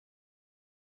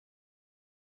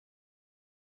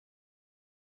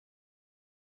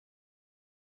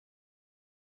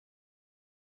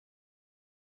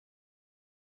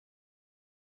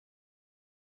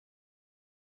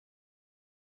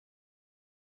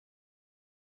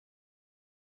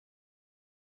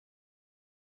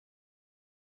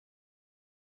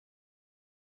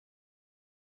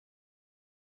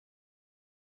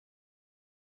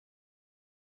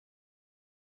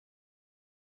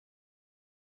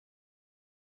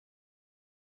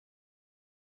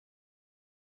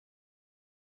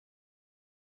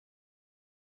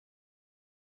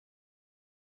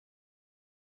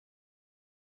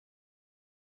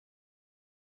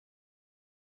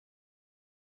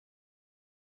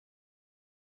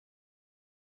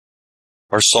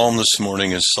Our psalm this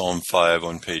morning is Psalm 5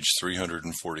 on page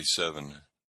 347.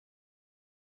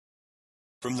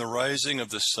 From the rising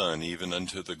of the sun even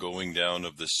unto the going down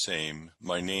of the same,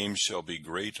 my name shall be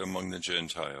great among the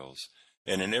Gentiles,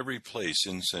 and in every place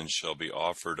incense shall be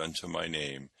offered unto my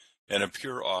name, and a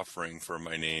pure offering for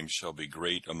my name shall be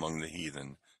great among the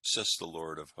heathen, says the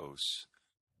Lord of hosts.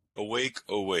 Awake,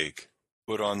 awake,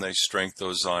 put on thy strength,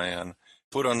 O Zion,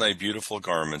 put on thy beautiful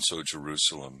garments, O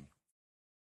Jerusalem.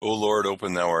 O Lord,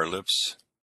 open thou our lips,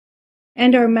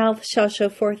 and our mouth shall show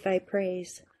forth thy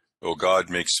praise. O God,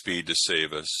 make speed to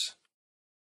save us.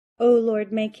 O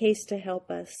Lord, make haste to help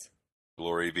us.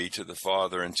 Glory be to the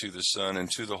Father, and to the Son,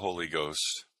 and to the Holy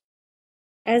Ghost.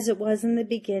 As it was in the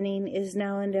beginning, is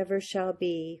now, and ever shall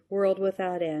be, world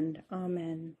without end.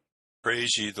 Amen.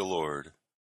 Praise ye the Lord.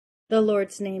 The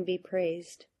Lord's name be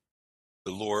praised.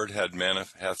 The Lord hath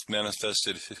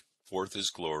manifested forth his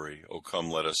glory. O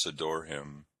come, let us adore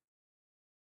him.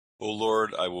 O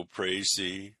Lord, I will praise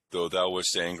thee, though thou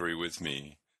wast angry with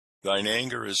me. Thine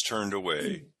anger is turned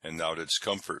away, and thou didst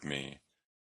comfort me.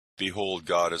 Behold,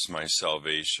 God is my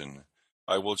salvation.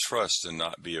 I will trust and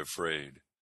not be afraid.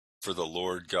 For the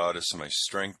Lord God is my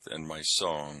strength and my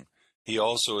song. He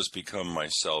also has become my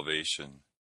salvation.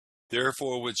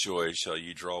 Therefore with joy shall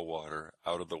ye draw water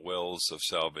out of the wells of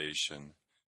salvation.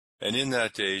 And in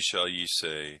that day shall ye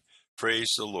say,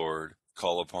 Praise the Lord,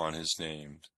 call upon his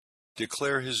name.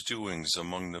 Declare his doings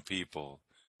among the people.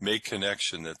 Make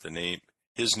connection that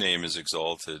his name is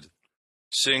exalted.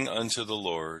 Sing unto the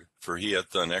Lord, for he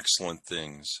hath done excellent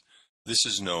things. This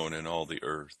is known in all the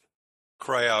earth.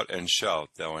 Cry out and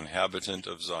shout, thou inhabitant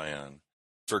of Zion,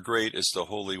 for great is the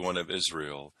Holy One of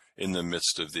Israel in the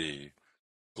midst of thee.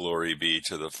 Glory be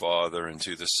to the Father, and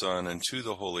to the Son, and to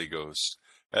the Holy Ghost,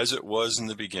 as it was in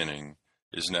the beginning,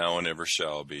 is now, and ever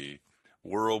shall be,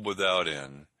 world without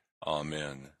end.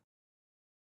 Amen.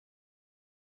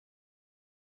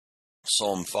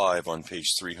 Psalm 5 on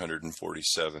page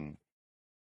 347.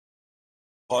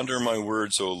 Ponder my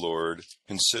words, O Lord,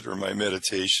 consider my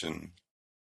meditation.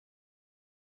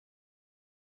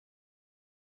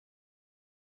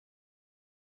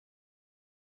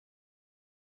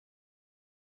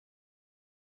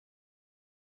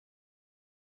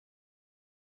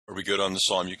 Are we good on the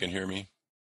psalm? You can hear me?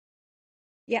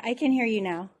 Yeah, I can hear you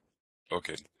now.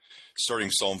 Okay.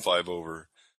 Starting Psalm 5 over.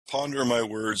 Ponder my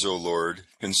words, O Lord,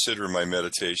 consider my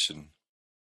meditation.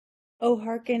 O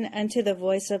hearken unto the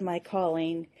voice of my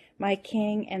calling, my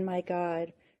King and my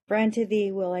God, for unto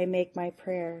thee will I make my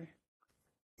prayer.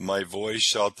 My voice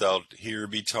shalt thou hear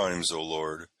betimes, O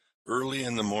Lord. Early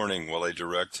in the morning will I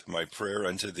direct my prayer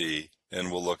unto thee, and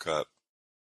will look up.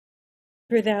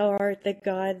 For thou art the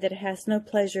God that hast no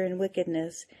pleasure in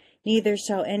wickedness, neither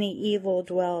shall any evil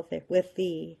dwell with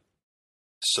thee.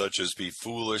 Such as be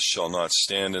foolish shall not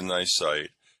stand in thy sight,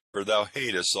 for thou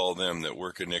hatest all them that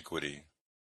work iniquity.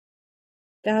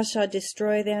 Thou shalt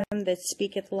destroy them that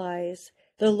speaketh lies.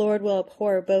 The Lord will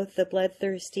abhor both the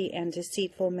bloodthirsty and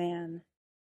deceitful man.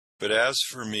 But as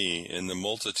for me, in the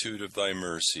multitude of thy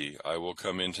mercy I will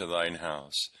come into thine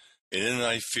house, and in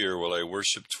thy fear will I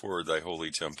worship toward thy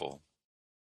holy temple.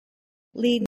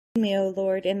 Lead me, O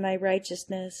Lord, in thy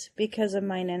righteousness, because of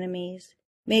mine enemies.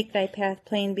 Make thy path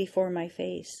plain before my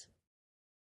face.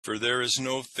 For there is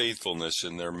no faithfulness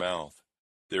in their mouth.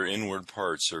 Their inward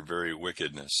parts are very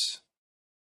wickedness.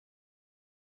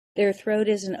 Their throat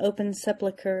is an open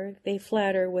sepulchre, they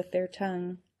flatter with their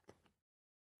tongue.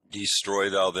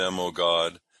 Destroy thou them, O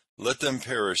God. Let them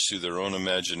perish through their own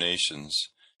imaginations.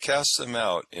 Cast them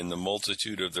out in the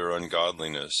multitude of their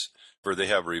ungodliness, for they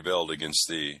have rebelled against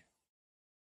thee.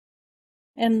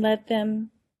 And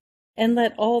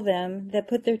let all them that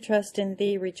put their trust in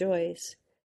thee rejoice.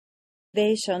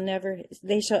 They shall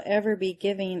ever be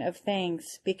giving of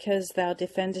thanks, because thou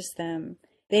defendest them.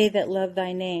 They that love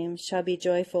thy name shall be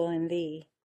joyful in thee.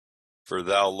 For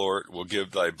thou, Lord, will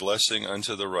give thy blessing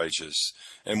unto the righteous,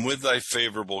 and with thy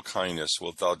favorable kindness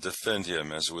wilt thou defend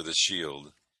him as with a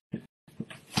shield.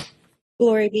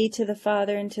 Glory be to the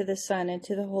Father, and to the Son, and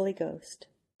to the Holy Ghost.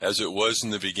 As it was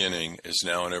in the beginning, is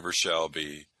now, and ever shall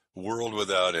be, world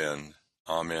without end.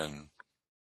 Amen.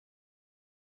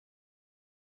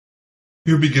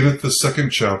 Here beginneth the second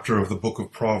chapter of the book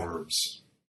of Proverbs.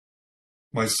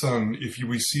 My son, if you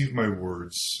receive my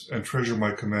words, and treasure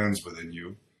my commands within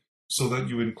you, so that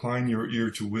you incline your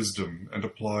ear to wisdom, and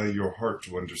apply your heart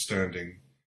to understanding.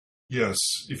 Yes,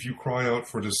 if you cry out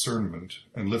for discernment,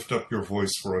 and lift up your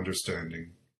voice for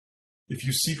understanding. If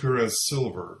you seek her as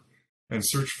silver, and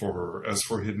search for her as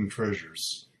for hidden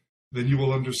treasures, then you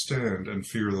will understand and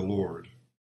fear the Lord,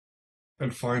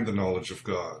 and find the knowledge of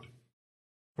God.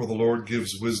 For the Lord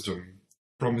gives wisdom,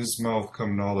 From his mouth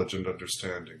come knowledge and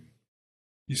understanding.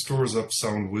 He stores up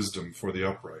sound wisdom for the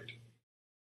upright.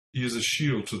 He is a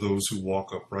shield to those who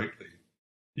walk uprightly.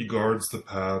 He guards the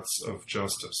paths of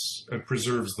justice and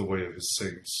preserves the way of his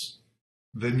saints.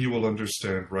 Then you will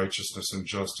understand righteousness and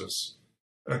justice,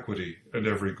 equity, and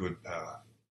every good path.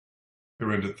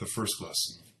 Here endeth the first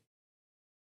lesson.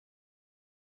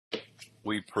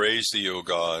 We praise thee, O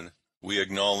God. We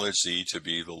acknowledge thee to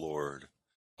be the Lord.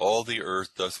 All the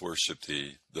earth doth worship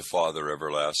thee, the Father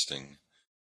everlasting.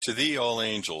 To thee all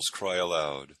angels cry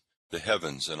aloud, the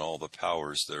heavens and all the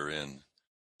powers therein.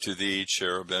 To thee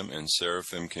cherubim and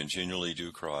seraphim continually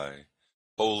do cry,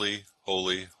 Holy,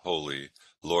 holy, holy,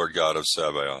 Lord God of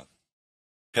Sabaoth.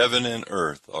 Heaven and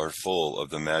earth are full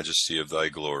of the majesty of thy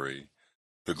glory.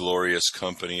 The glorious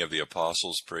company of the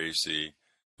apostles praise thee.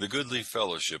 The goodly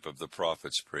fellowship of the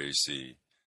prophets praise thee.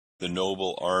 The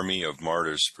noble army of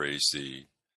martyrs praise thee.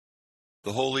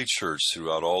 The holy church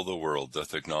throughout all the world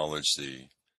doth acknowledge thee,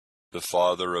 the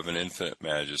Father of an infinite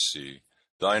majesty,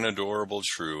 thine adorable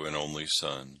true and only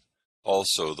Son,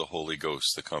 also the Holy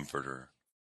Ghost the Comforter.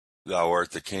 Thou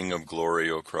art the King of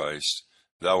glory, O Christ.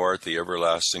 Thou art the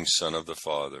everlasting Son of the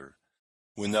Father.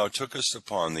 When thou tookest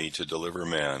upon thee to deliver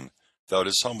man, thou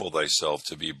didst humble thyself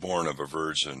to be born of a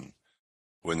virgin.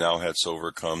 When thou hadst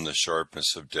overcome the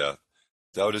sharpness of death,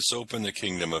 thou didst open the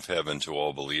kingdom of heaven to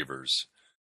all believers.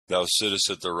 Thou sittest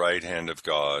at the right hand of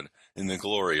God, in the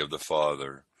glory of the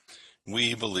Father.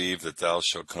 We believe that thou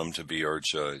shalt come to be our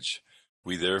judge.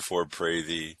 We therefore pray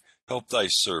thee, help thy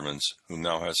servants, whom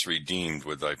thou hast redeemed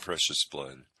with thy precious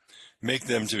blood. Make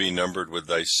them to be numbered with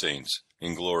thy saints,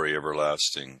 in glory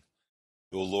everlasting.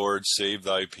 O Lord, save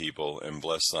thy people, and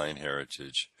bless thine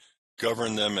heritage.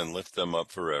 Govern them and lift them up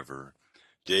forever.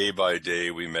 Day by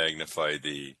day we magnify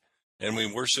thee, and we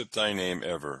worship thy name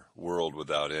ever, world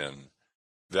without end.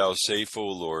 Vouchsafe, O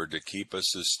Lord, to keep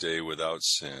us this day without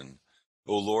sin.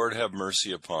 O Lord, have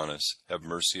mercy upon us, have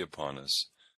mercy upon us.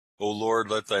 O Lord,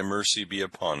 let thy mercy be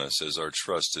upon us, as our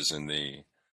trust is in thee.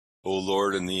 O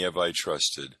Lord, in thee have I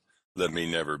trusted. Let me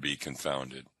never be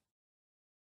confounded.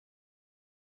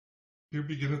 Here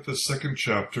beginneth the second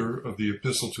chapter of the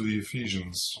Epistle to the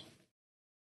Ephesians.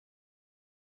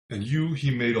 And you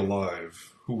he made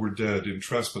alive, who were dead in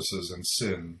trespasses and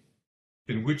sin,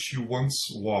 in which you once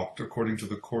walked according to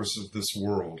the course of this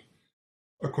world,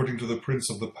 according to the prince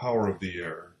of the power of the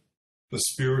air, the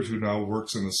spirit who now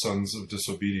works in the sons of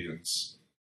disobedience,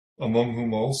 among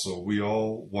whom also we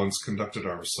all once conducted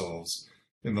ourselves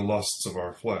in the lusts of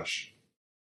our flesh,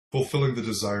 fulfilling the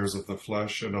desires of the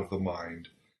flesh and of the mind,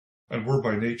 and were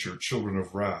by nature children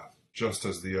of wrath, just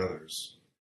as the others.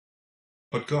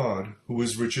 But God, who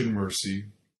is rich in mercy,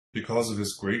 because of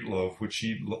his great love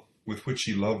with which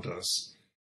he loved us,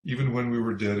 even when we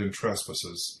were dead in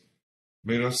trespasses,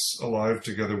 made us alive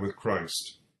together with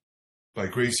Christ. By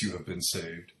grace you have been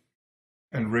saved,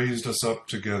 and raised us up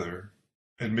together,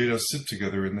 and made us sit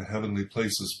together in the heavenly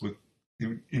places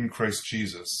in Christ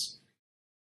Jesus,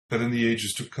 that in the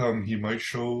ages to come he might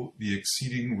show the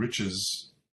exceeding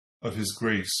riches of his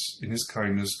grace in his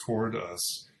kindness toward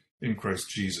us in Christ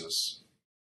Jesus.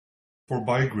 For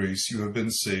by grace you have been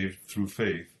saved through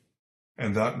faith,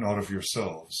 and that not of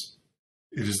yourselves.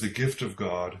 It is the gift of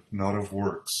God, not of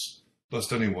works,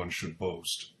 lest anyone should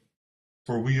boast.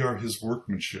 For we are his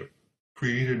workmanship,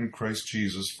 created in Christ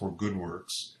Jesus for good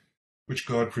works, which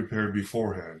God prepared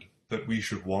beforehand, that we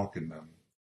should walk in them.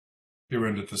 Here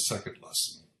endeth the second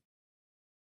lesson.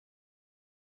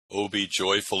 O be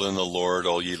joyful in the Lord,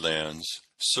 all ye lands.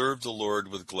 Serve the Lord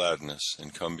with gladness,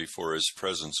 and come before his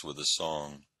presence with a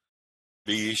song.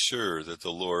 Be ye sure that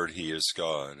the Lord, he is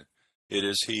God. It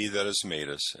is he that has made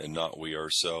us, and not we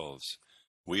ourselves.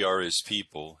 We are his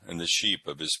people, and the sheep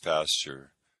of his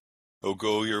pasture. O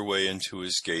go your way into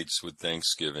his gates with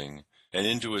thanksgiving, and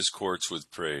into his courts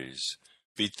with praise.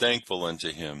 Be thankful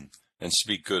unto him, and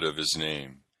speak good of his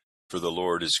name. For the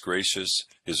Lord is gracious,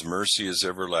 his mercy is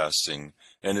everlasting,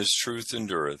 and his truth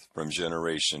endureth from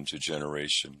generation to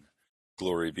generation.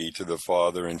 Glory be to the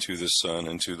Father, and to the Son,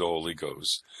 and to the Holy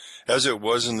Ghost, as it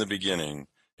was in the beginning,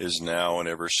 is now, and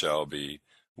ever shall be,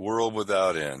 world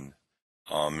without end.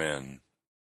 Amen.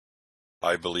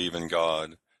 I believe in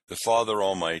God, the Father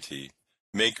Almighty,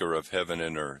 maker of heaven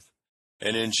and earth,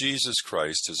 and in Jesus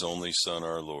Christ, his only Son,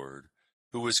 our Lord,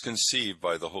 who was conceived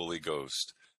by the Holy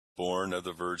Ghost, born of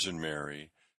the Virgin Mary,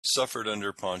 suffered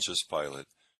under Pontius Pilate,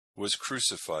 was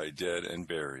crucified, dead, and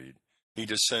buried. He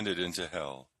descended into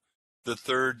hell. The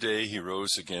third day he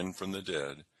rose again from the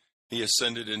dead. He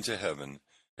ascended into heaven,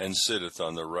 and sitteth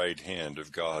on the right hand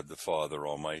of God the Father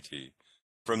Almighty.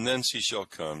 From thence he shall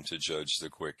come to judge the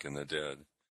quick and the dead.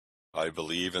 I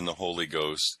believe in the Holy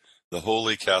Ghost, the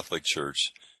Holy Catholic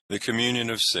Church, the communion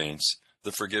of saints,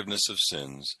 the forgiveness of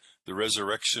sins, the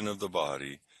resurrection of the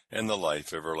body, and the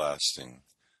life everlasting.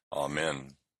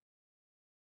 Amen.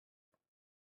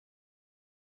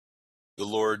 The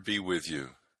Lord be with you.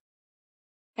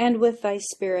 And with thy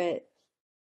spirit.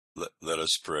 Let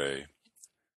us pray.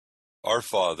 Our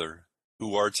Father,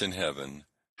 who art in heaven,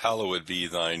 hallowed be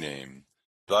thy name.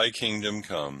 Thy kingdom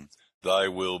come, thy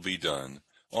will be done,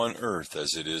 on earth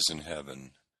as it is in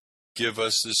heaven. Give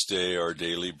us this day our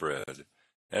daily bread,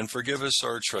 and forgive us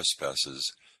our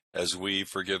trespasses, as we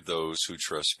forgive those who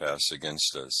trespass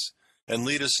against us. And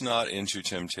lead us not into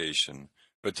temptation,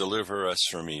 but deliver us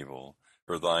from evil.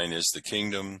 For thine is the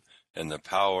kingdom, and the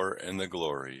power, and the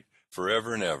glory,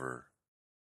 forever and ever.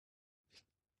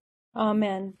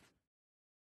 Amen.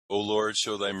 O Lord,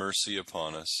 show thy mercy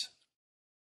upon us.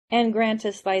 And grant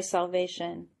us thy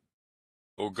salvation.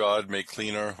 O God, make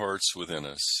clean our hearts within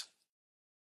us.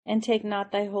 And take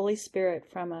not thy Holy Spirit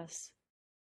from us.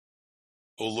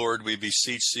 O Lord, we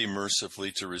beseech thee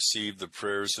mercifully to receive the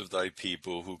prayers of thy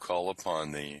people who call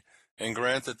upon thee, and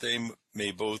grant that they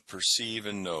may both perceive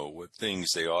and know what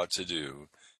things they ought to do,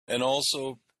 and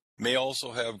may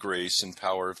also have grace and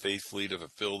power faithfully to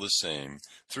fulfill the same,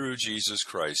 through Jesus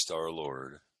Christ our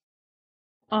Lord.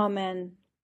 Amen.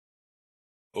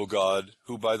 O God,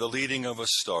 who by the leading of a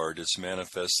star didst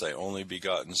manifest thy only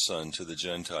begotten Son to the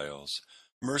Gentiles,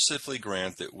 mercifully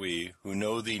grant that we, who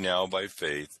know thee now by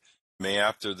faith, may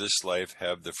after this life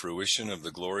have the fruition of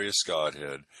the glorious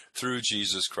Godhead, through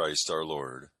Jesus Christ our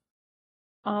Lord.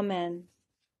 Amen.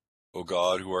 O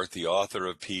God, who art the author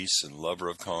of peace and lover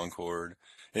of concord,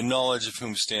 in knowledge of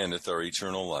whom standeth our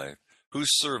eternal life,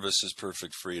 whose service is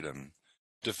perfect freedom,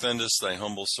 defend us, thy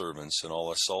humble servants, in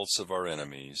all assaults of our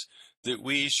enemies, that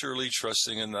we, surely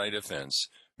trusting in thy defense,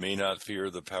 may not fear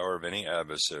the power of any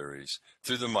adversaries,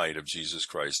 through the might of Jesus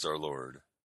Christ our Lord.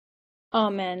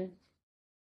 Amen.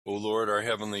 O Lord, our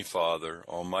heavenly Father,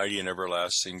 almighty and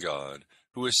everlasting God,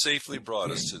 who has safely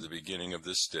brought us to the beginning of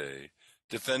this day,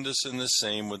 defend us in the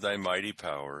same with thy mighty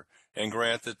power, and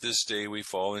grant that this day we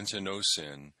fall into no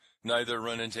sin, neither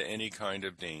run into any kind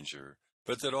of danger,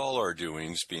 but that all our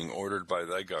doings, being ordered by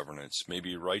thy governance, may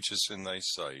be righteous in thy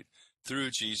sight, through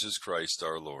Jesus Christ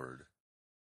our Lord.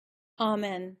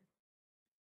 Amen.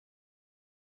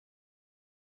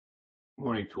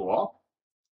 Morning to all.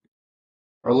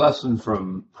 Our lesson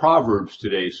from Proverbs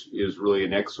today is really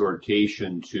an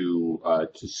exhortation to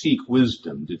seek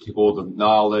wisdom, to take hold of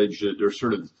knowledge. They're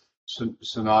sort of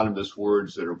synonymous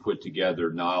words that are put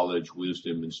together: knowledge,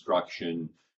 wisdom, instruction,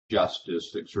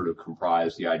 justice, that sort of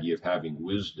comprise the idea of having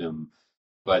wisdom.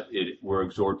 But we're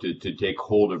exhorted to take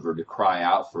hold of her, to cry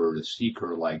out for her, to seek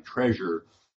her like treasure.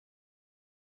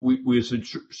 We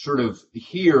sort of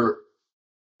hear,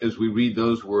 as we read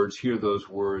those words, hear those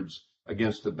words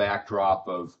against the backdrop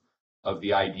of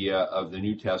the idea of the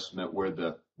New Testament, where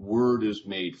the Word is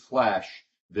made flesh,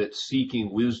 that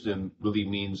seeking wisdom really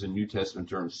means, in New Testament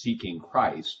terms, seeking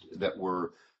Christ. That we're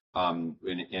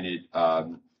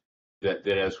that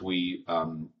as we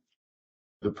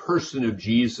the person of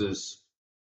Jesus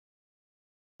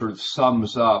sort of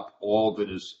sums up all that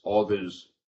is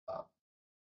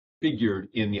figured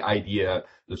in the idea,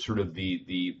 the sort of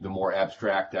the more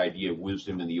abstract idea of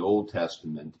wisdom in the Old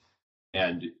Testament.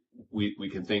 And we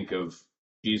can think of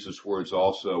Jesus' words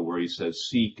also, where he says,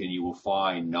 "Seek and you will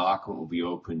find, knock and it will be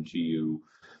open to you,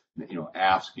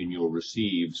 ask and you'll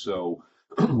receive." So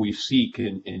we seek,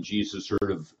 and Jesus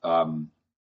sort of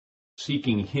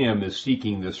seeking him is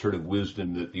seeking the sort of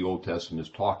wisdom that the Old Testament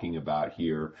is talking about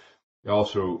here. It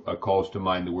also calls to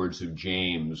mind the words of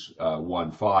James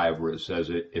 1:5, where it says,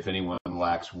 "If anyone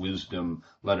lacks wisdom,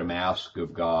 let him ask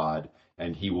of God,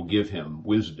 and he will give him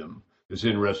wisdom." It's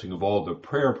interesting, of all the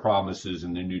prayer promises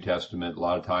in the New Testament, a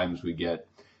lot of times we get,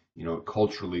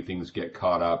 culturally things get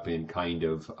caught up in kind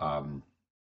of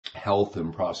health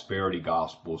and prosperity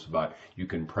gospels about you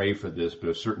can pray for this, but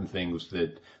there's certain things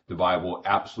that the Bible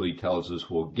absolutely tells us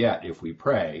we'll get if we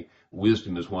pray.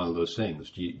 Wisdom is one of those things.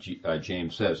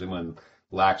 James says, "Anyone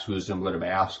lacks wisdom, let him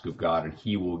ask of God, and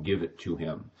he will give it to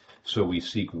him." So we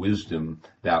seek wisdom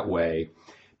that way.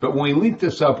 But when we link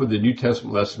this up with the New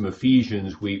Testament lesson of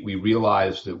Ephesians, we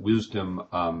realize that wisdom,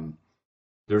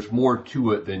 there's more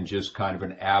to it than just kind of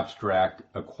an abstract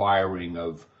acquiring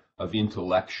of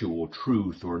intellectual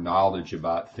truth or knowledge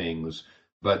about things.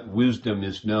 But wisdom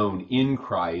is known in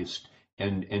Christ,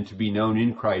 and to be known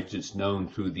in Christ, it's known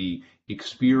through the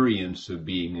experience of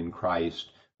being in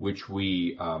Christ, which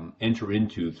we enter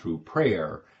into through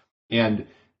prayer. And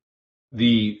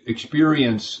the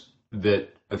experience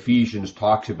that Ephesians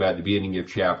talks about at the beginning of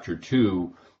chapter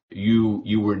 2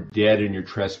 you were dead in your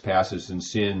trespasses and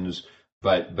sins,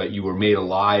 but you were made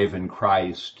alive in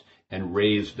Christ and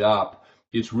raised up.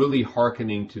 It's really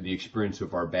hearkening to the experience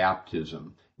of our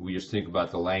baptism. We just think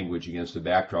about the language against the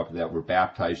backdrop of that. We're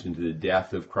baptized into the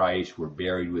death of Christ. We're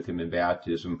buried with him in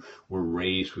baptism. We're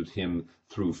raised with him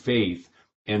through faith.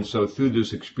 And so through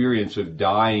this experience of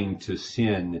dying to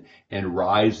sin and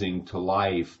rising to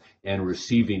life and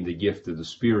receiving the gift of the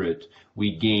Spirit,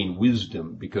 we gain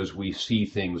wisdom because we see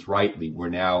things rightly. We're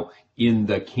now in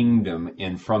the kingdom,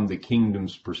 and from the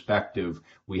kingdom's perspective,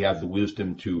 we have the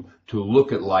wisdom to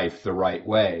look at life the right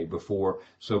way before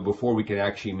we can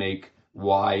actually make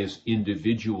wise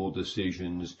individual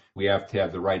decisions. We have to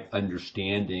have the right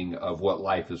understanding of what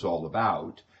life is all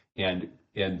about. And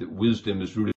wisdom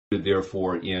is rooted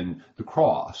therefore in the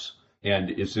cross. And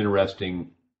it's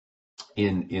interesting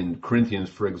in Corinthians,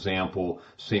 for example,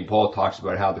 St. Paul talks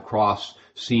about how the cross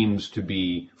seems to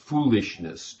be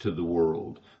foolishness to the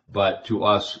world, but to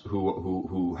us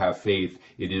who have faith,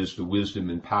 it is the wisdom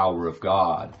and power of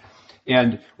God.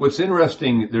 And what's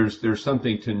interesting, there's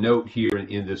something to note here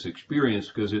in this experience,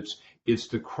 because it's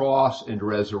the cross and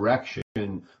resurrection,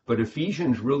 but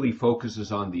Ephesians really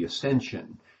focuses on the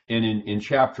ascension. And in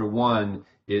chapter 1,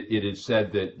 it is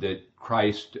said that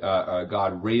Christ,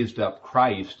 God raised up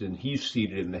Christ, and he's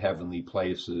seated in the heavenly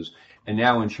places. And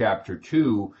now in chapter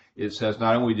 2, it says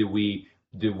not only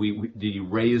did he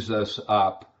raise us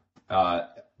up,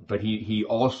 but he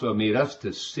also made us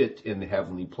to sit in the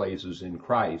heavenly places in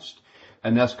Christ.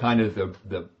 And that's kind of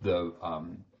the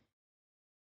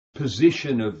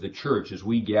position of the church as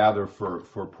we gather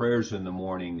for prayers in the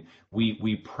morning.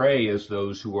 We pray as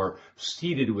those who are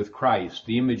seated with Christ.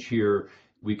 The image here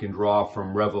we can draw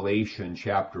from Revelation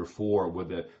chapter 4, where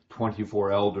the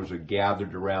 24 elders are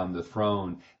gathered around the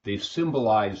throne. They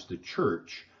symbolize the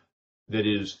church that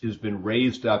has been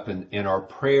raised up, and our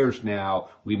prayers now,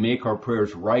 we make our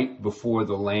prayers right before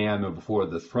the Lamb and before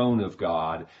the throne of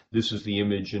God. This is the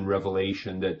image in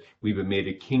Revelation that we've been made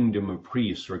a kingdom of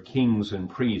priests, or kings and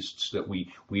priests, that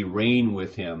we reign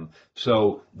with him.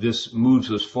 So this moves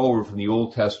us forward from the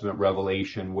Old Testament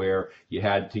revelation, where you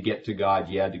had to get to God,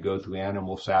 you had to go through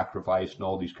animal sacrifice and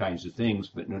all these kinds of things,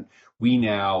 but we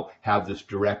now have this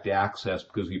direct access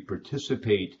because we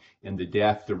participate in the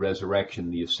death, the resurrection,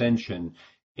 the ascension.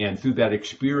 And through that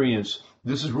experience,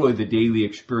 this is really the daily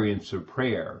experience of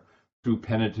prayer, through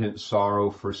penitent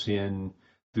sorrow for sin,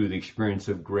 through the experience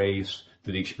of grace,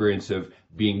 through the experience of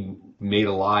being made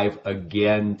alive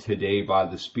again today by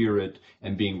the Spirit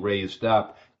and being raised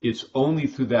up. It's only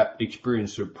through that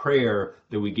experience of prayer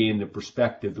that we gain the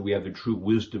perspective that we have the true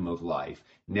wisdom of life.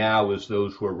 Now, as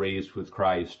those who are raised with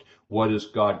Christ, what is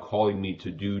God calling me to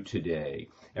do today?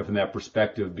 And from that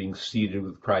perspective of being seated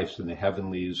with Christ in the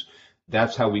heavenlies,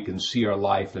 that's how we can see our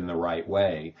life in the right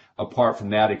way. Apart from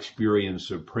that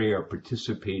experience of prayer,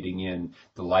 participating in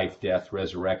the life, death,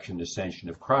 resurrection, ascension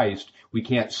of Christ, we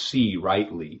can't see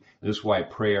rightly. And this is why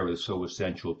prayer is so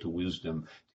essential to wisdom,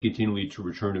 continually to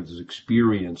return to this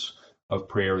experience of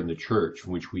prayer in the church,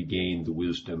 from which we gain the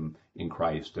wisdom in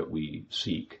Christ that we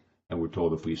seek. And we're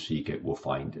told if we seek it, we'll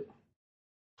find it.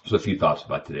 So a few thoughts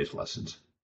about today's lessons.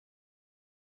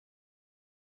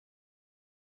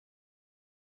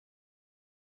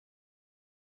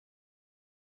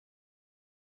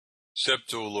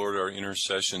 Accept, O Lord, our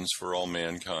intercessions for all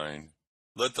mankind.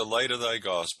 Let the light of thy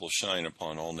gospel shine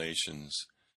upon all nations.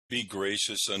 Be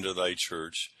gracious unto thy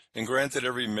church, and grant that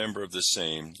every member of the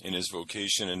same, in his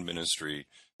vocation and ministry,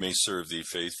 may serve thee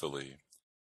faithfully.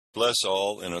 Bless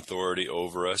all in authority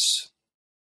over us,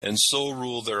 and so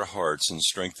rule their hearts and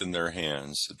strengthen their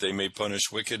hands, that they may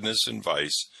punish wickedness and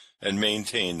vice, and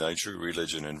maintain thy true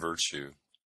religion and virtue.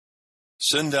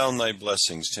 Send down thy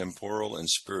blessings, temporal and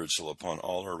spiritual, upon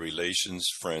all our relations,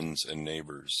 friends, and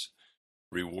neighbors.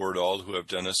 Reward all who have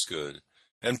done us good,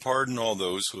 and pardon all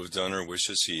those who have done or wish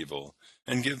us evil,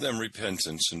 and give them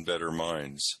repentance and better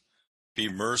minds. Be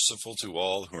merciful to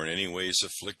all who are in any ways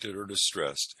afflicted or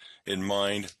distressed, in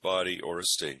mind, body, or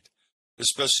estate,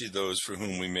 especially those for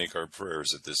whom we make our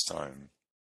prayers at this time.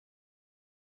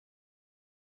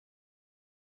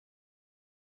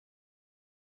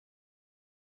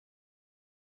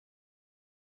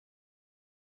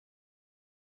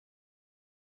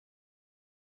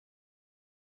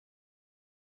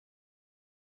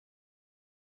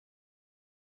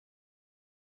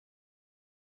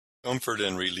 Comfort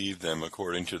and relieve them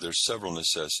according to their several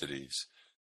necessities.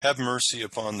 Have mercy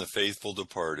upon the faithful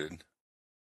departed,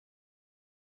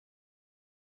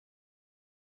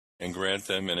 and grant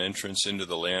them an entrance into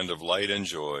the land of light and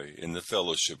joy in the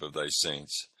fellowship of thy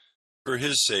saints. For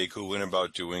his sake who went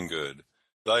about doing good,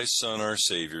 thy Son, our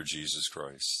Savior, Jesus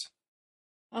Christ.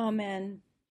 Amen.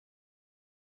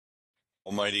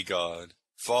 Almighty God,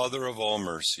 Father of all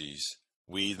mercies,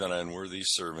 we, thine unworthy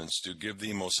servants, do give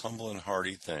thee most humble and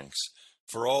hearty thanks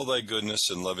for all thy goodness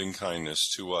and loving kindness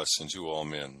to us and to all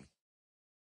men.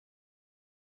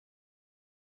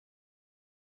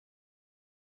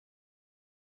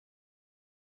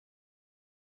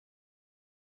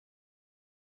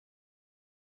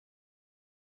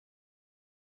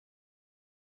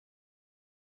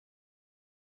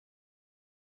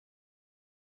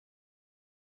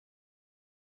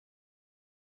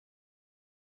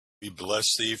 We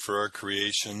bless thee for our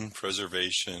creation,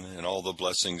 preservation, and all the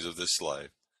blessings of this life,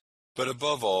 but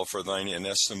above all for thine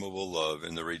inestimable love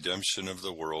and the redemption of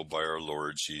the world by our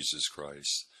Lord Jesus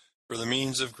Christ, for the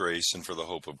means of grace and for the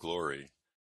hope of glory.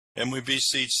 And we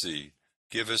beseech thee,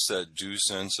 give us that due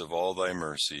sense of all thy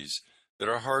mercies, that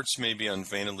our hearts may be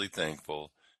unfeignedly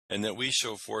thankful, and that we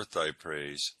show forth thy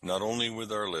praise, not only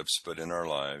with our lips but in our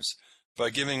lives,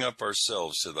 by giving up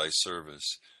ourselves to thy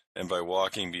service, and by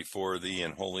walking before thee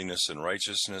in holiness and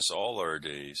righteousness all our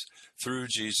days, through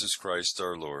Jesus Christ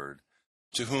our Lord,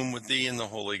 to whom with thee and the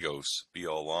Holy Ghost be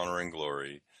all honor and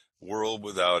glory, world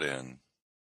without end.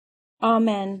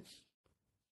 Amen.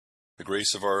 The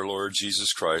grace of our Lord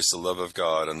Jesus Christ, the love of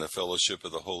God, and the fellowship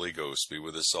of the Holy Ghost be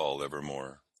with us all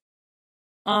evermore.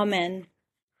 Amen.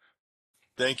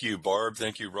 Thank you, Barb.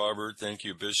 Thank you, Robert. Thank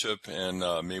you, Bishop. And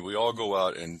may we all go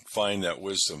out and find that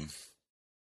wisdom.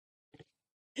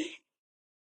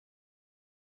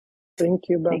 Thank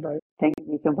you. Bye-bye. Thank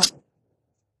you so much.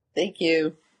 Thank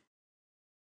you.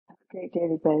 Have a great day,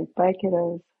 everybody. Bye,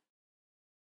 kiddos.